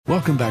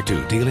Welcome back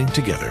to Dealing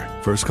Together.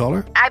 First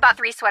caller? I bought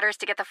 3 sweaters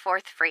to get the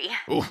 4th free.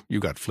 Oh, you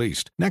got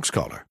fleeced. Next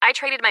caller? I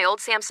traded my old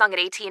Samsung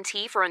at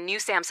AT&T for a new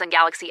Samsung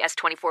Galaxy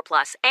S24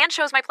 Plus and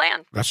chose my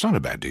plan. That's not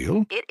a bad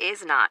deal. It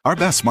is not. Our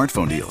best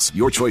smartphone deals.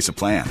 Your choice of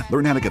plan.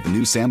 Learn how to get the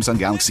new Samsung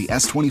Galaxy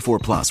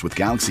S24 Plus with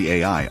Galaxy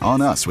AI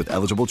on us with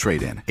eligible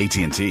trade-in.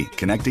 AT&T.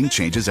 Connecting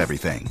changes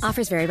everything.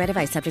 Offers vary by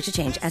device. Subject to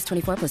change.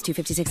 S24 plus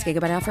 256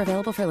 gigabyte offer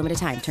available for a limited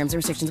time. Terms and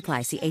restrictions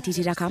apply. See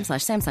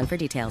att.com/Samsung for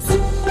details.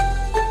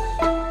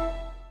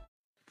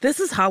 This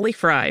is Holly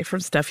Fry from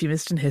Stuff You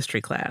Missed in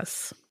History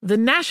class. The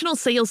national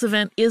sales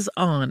event is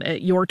on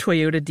at your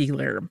Toyota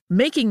dealer,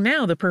 making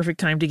now the perfect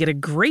time to get a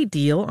great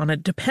deal on a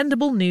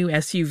dependable new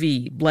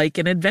SUV, like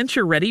an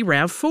adventure-ready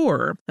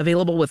RAV4.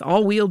 Available with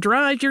all-wheel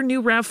drive, your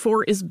new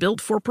RAV4 is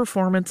built for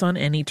performance on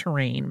any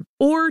terrain.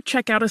 Or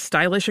check out a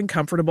stylish and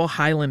comfortable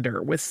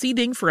Highlander with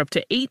seating for up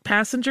to 8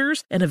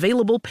 passengers and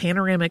available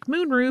panoramic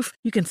moonroof.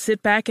 You can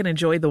sit back and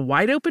enjoy the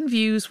wide-open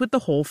views with the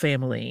whole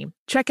family.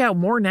 Check out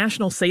more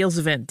national sales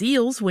event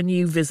deals when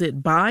you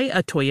visit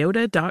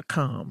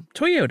buyatoyota.com.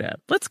 Toyota,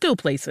 let's go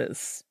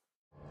places.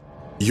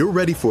 You're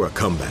ready for a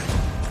comeback.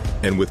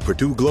 And with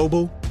Purdue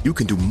Global, you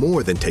can do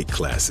more than take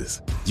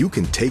classes. You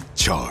can take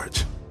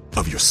charge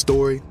of your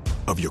story,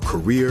 of your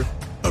career,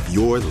 of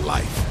your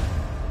life.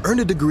 Earn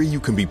a degree you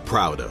can be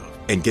proud of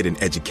and get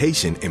an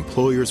education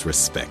employers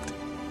respect.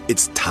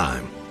 It's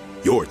time,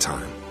 your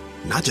time,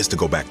 not just to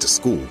go back to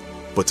school,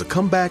 but to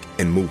come back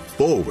and move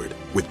forward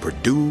with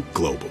Purdue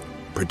Global,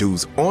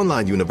 Purdue's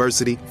online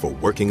university for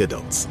working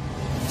adults.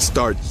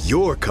 Start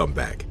your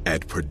comeback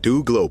at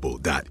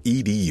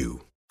purdueglobal.edu.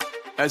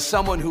 As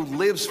someone who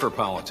lives for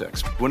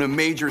politics, when a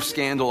major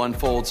scandal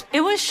unfolds,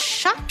 it was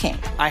shocking.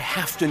 I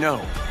have to know,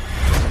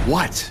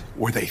 what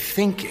were they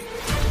thinking?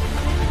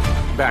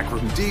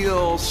 Backroom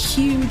deals,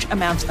 huge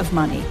amounts of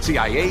money,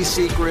 CIA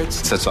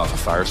secrets, sets off a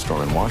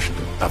firestorm in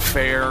Washington,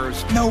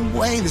 affairs. No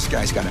way this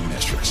guy's got a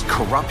mistress.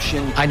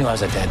 Corruption. I knew I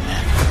was a dead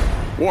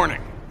man.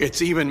 Warning,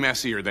 it's even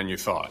messier than you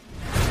thought.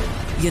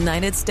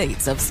 United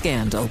States of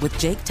Scandal with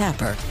Jake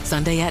Tapper,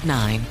 Sunday at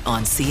 9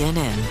 on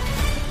CNN.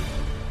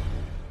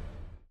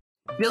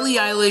 Billie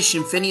Eilish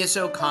and Phineas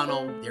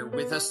O'Connell, they're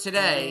with us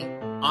today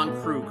on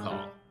Crew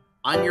Call.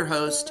 I'm your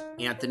host,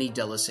 Anthony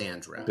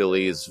D'Alessandro.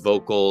 Billie's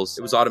vocals,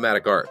 it was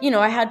automatic art. You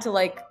know, I had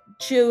to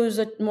choose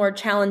a more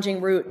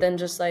challenging route than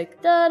just da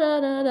da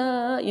da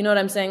da. You know what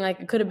I'm saying?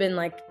 It could have been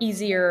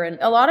easier. And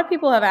a lot of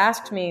people have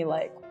asked me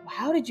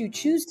how did you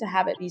choose to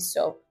have it be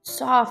so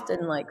soft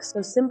and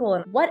so simple?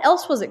 And what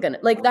else was it gonna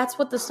that's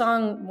what the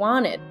song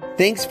wanted.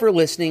 Thanks for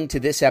listening to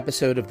this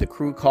episode of the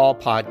Crew Call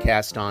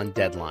podcast on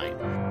Deadline.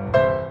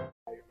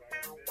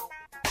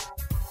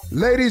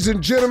 Ladies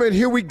and gentlemen,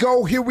 here we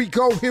go.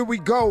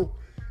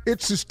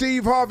 It's the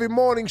Steve Harvey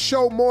Morning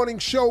Show.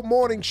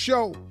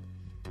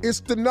 It's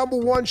the number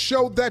one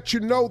show that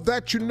you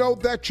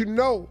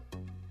know.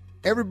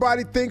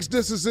 Everybody thinks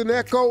this is an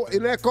echo,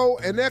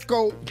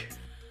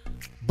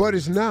 but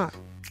it's not.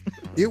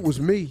 It was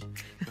me.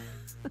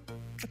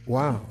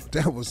 Wow,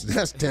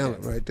 that's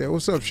talent right there.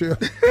 What's up, Cheryl?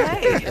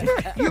 Hey,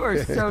 you are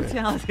so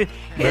talented.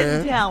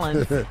 Hidden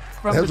talent from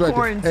that's the right.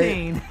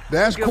 quarantine. Hey,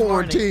 that's Good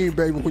quarantine,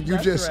 morning. baby. When you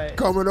that's just right.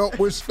 coming up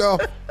with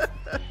stuff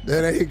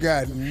that ain't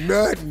got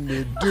nothing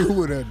to do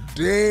with a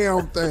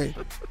damn thing,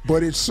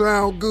 but it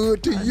sound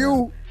good to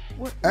you.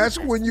 That's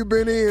when you've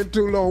been in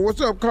too long.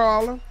 What's up,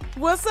 Carla?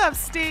 What's up,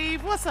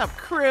 Steve? What's up,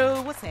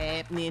 crew? What's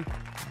happening?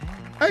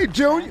 Hey,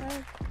 Junior.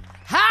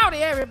 Howdy,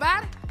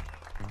 everybody.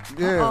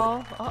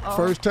 Yeah.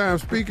 First time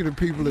speaking to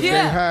people that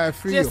ain't how I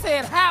feel. Just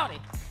said howdy.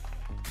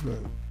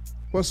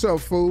 What's up,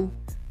 fool?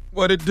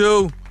 What it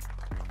do?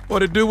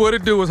 What it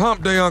do is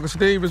hump day, Uncle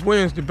Steve. It's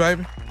Wednesday,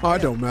 baby. Oh,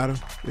 it don't matter.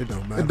 It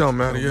don't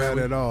matter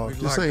at all.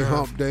 This ain't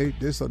hump day.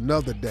 This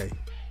another day.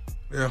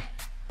 Yeah.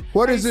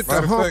 What is it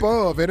the hump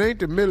of? It ain't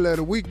the middle of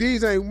the week.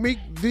 These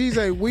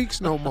ain't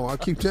weeks no more. I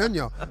keep telling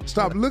y'all.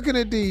 Stop looking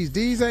at these.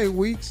 These ain't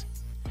weeks.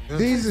 Yeah.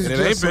 These is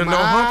just some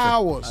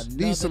hours.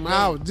 These some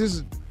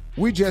hours.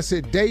 We just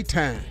said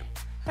daytime.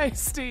 Hey,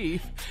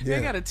 Steve,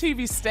 They got a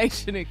TV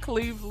station in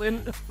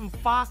Cleveland,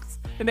 Fox,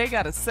 and they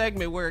got a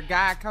segment where a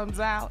guy comes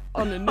out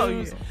on the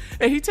news,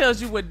 and he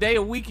tells you what day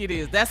of week it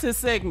is. That's his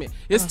segment.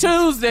 It's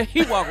Tuesday.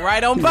 He walked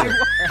right on by.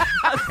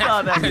 I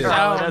saw that.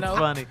 That's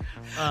funny.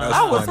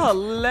 That was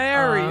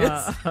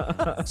hilarious.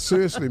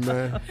 Seriously,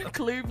 man.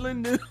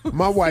 Cleveland News.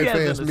 My wife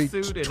asked me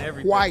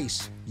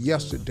twice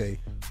yesterday,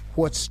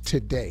 what's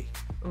today?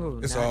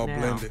 Ooh, it's all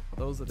blended.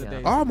 Those are the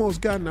days. I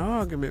almost got in an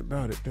argument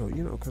about it, though,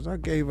 because I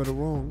gave her the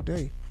wrong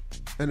day.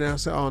 And then I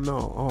said, oh,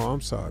 no. Oh, I'm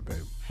sorry,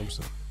 baby. I'm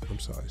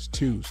sorry. It's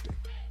Tuesday.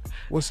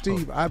 Well,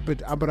 Steve,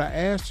 but I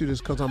asked you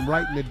this because I'm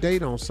writing a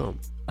date on something.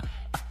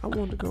 I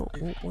wanted to go,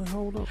 well,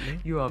 hold up,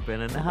 man. You all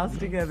been in the house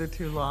together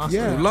too long.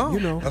 Yeah, too long.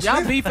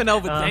 Y'all beefing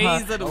over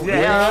days of the week.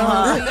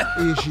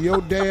 It's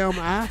your damn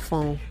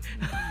iPhone.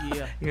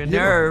 Yeah. Your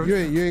nerves. You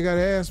ain't got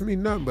to ask me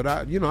nothing, but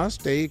I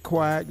stayed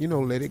quiet,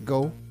 let it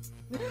go.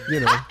 You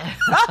know.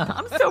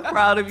 I'm so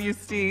proud of you,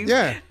 Steve.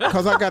 Yeah,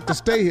 because I got to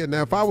stay here.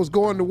 Now, if I was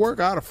going to work,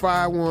 I'd have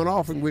fired one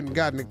off and went and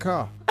got in the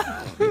car.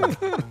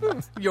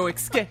 Your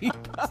escape.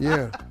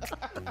 Yeah.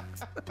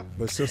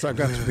 But since I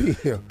got to be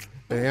here,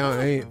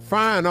 I ain't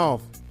firing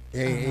off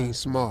ain't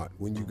smart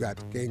when you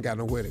ain't got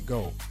nowhere to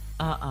go.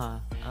 Yeah.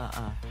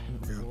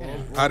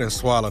 I done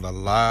swallowed a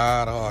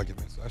lot of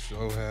arguments. I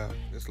sure have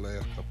this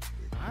last couple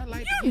of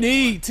weeks. You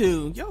need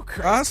to. You're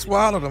crazy. I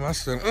swallowed them. I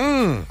said,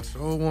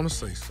 sure want to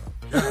say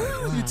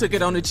something. You took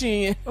it on the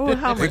chin. Oh,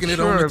 how taking it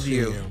mature on the of chin.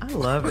 you. I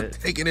love it.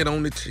 Taking it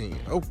on the chin.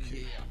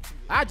 Okay.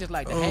 I just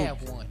like to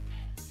have one.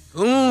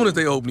 Soon as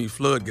they open these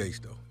floodgates,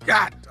 though.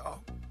 God, dog.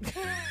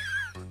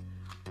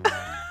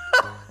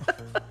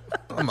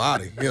 I'm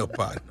out of here,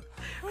 partner.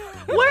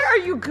 Where are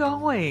you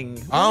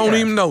going? I don't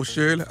even know,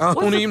 Shirley. I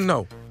don't even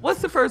know.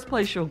 What's the first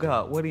place you'll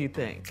go? What do you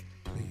think?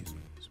 Please.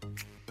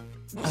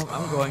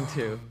 I'm going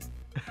to.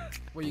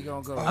 Where you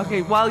gonna go?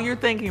 Okay, while you're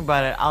thinking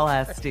about it, I'll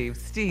ask Steve.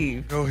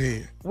 Steve, go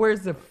ahead.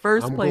 Where's the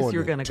first place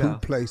you're gonna go? Two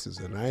places,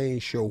 and I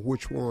ain't sure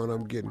which one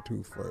I'm getting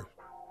to first.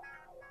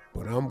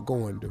 But I'm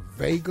going to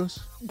Vegas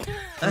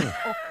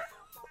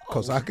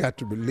because I got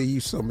to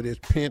relieve some of this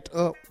pent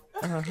up.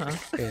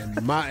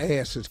 And my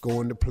ass is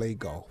going to play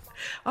golf.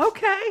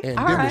 Okay. And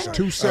there was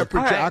two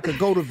separate. I could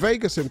go to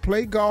Vegas and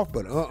play golf,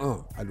 but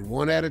I do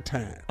one at a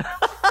time.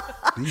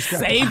 These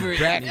Savor it.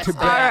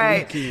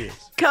 Back-to-back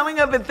weekends. Coming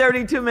up at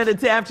 32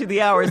 minutes after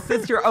the hour,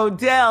 Sister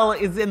Odell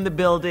is in the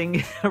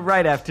building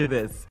right after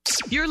this.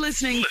 You're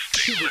listening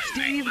to the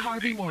Steve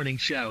Harvey Morning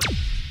Show.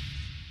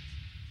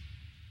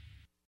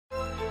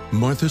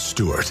 Martha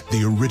Stewart,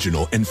 the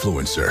original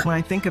influencer. When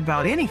I think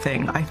about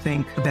anything, I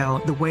think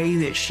about the way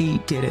that she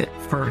did it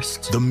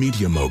first. The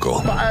media mogul.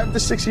 5 to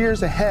 6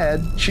 years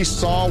ahead, she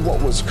saw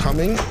what was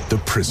coming.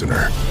 The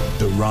prisoner.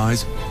 The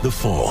rise, the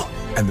fall,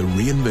 and the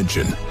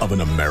reinvention of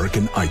an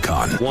American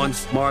icon.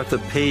 Once Martha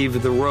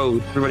paved the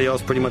road, everybody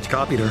else pretty much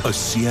copied her. A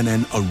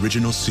CNN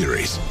original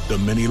series, The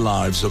Many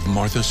Lives of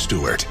Martha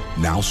Stewart,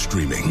 now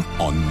streaming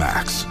on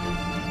Max.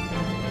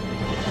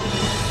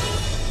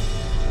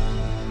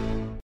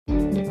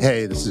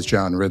 Hey, this is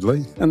John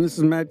Ridley. And this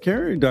is Matt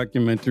Carey,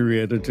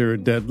 documentary editor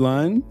at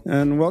Deadline.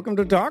 And welcome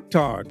to Doc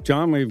Talk.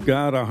 John, we've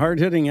got a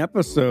hard-hitting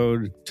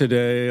episode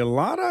today. A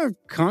lot of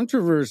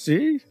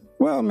controversy.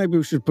 Well, maybe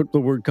we should put the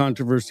word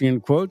controversy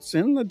in quotes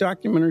in the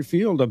documentary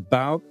field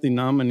about the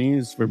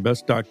nominees for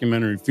Best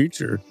Documentary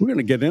Feature. We're going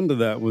to get into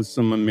that with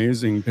some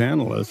amazing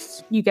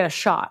panelists. You get a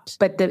shot,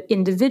 but the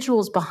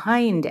individuals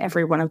behind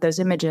every one of those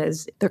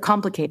images, they're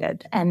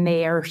complicated and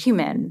they are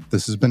human.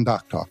 This has been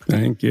Doc Talk.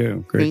 Thank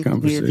you. Great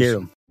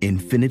conversation.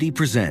 Infiniti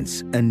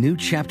presents a new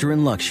chapter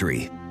in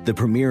luxury, the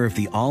premiere of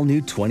the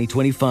all-new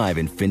 2025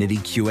 Infiniti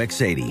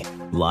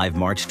QX80, live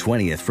March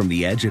 20th from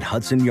the Edge at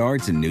Hudson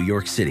Yards in New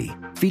York City,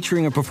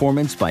 featuring a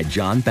performance by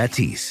John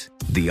Batiste.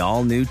 The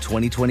all-new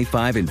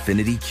 2025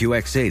 Infiniti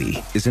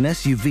QX80 is an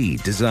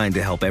SUV designed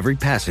to help every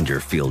passenger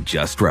feel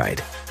just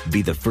right.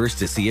 Be the first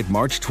to see it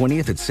March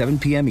 20th at 7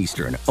 p.m.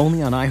 Eastern,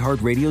 only on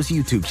iHeartRadio's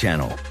YouTube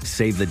channel.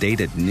 Save the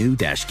date at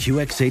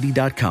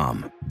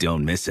new-QX80.com.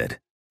 Don't miss it.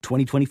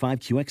 2025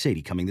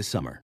 QX80 coming this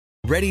summer.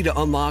 Ready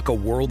to unlock a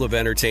world of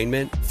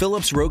entertainment?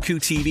 Philips Roku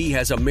TV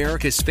has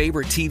America's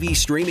favorite TV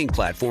streaming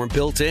platform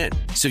built in,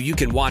 so you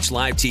can watch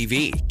live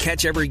TV,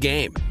 catch every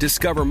game,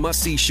 discover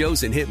must-see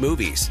shows and hit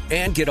movies,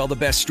 and get all the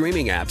best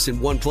streaming apps in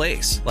one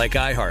place, like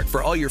iHeart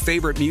for all your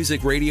favorite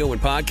music, radio,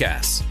 and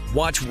podcasts.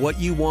 Watch what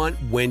you want,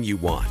 when you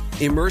want.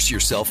 Immerse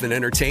yourself in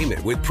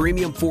entertainment with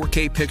premium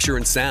 4K picture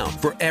and sound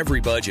for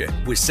every budget,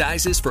 with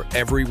sizes for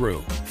every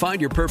room.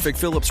 Find your perfect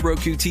Philips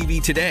Roku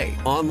TV today,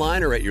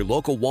 online or at your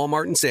local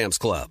Walmart and Sam's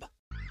Club.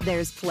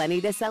 There's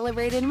plenty to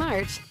celebrate in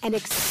March and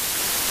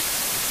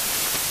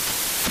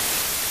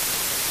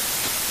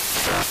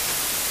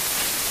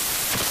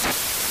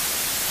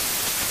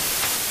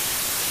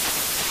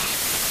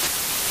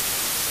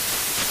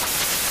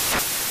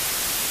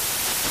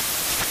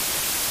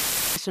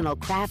National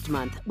Craft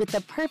Month with the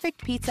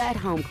perfect pizza at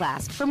home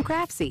class from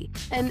Craftsy.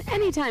 And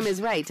anytime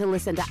is right to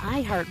listen to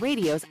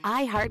iHeartRadio's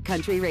iHeart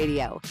Country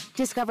Radio.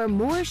 Discover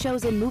more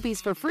shows and movies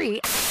for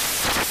free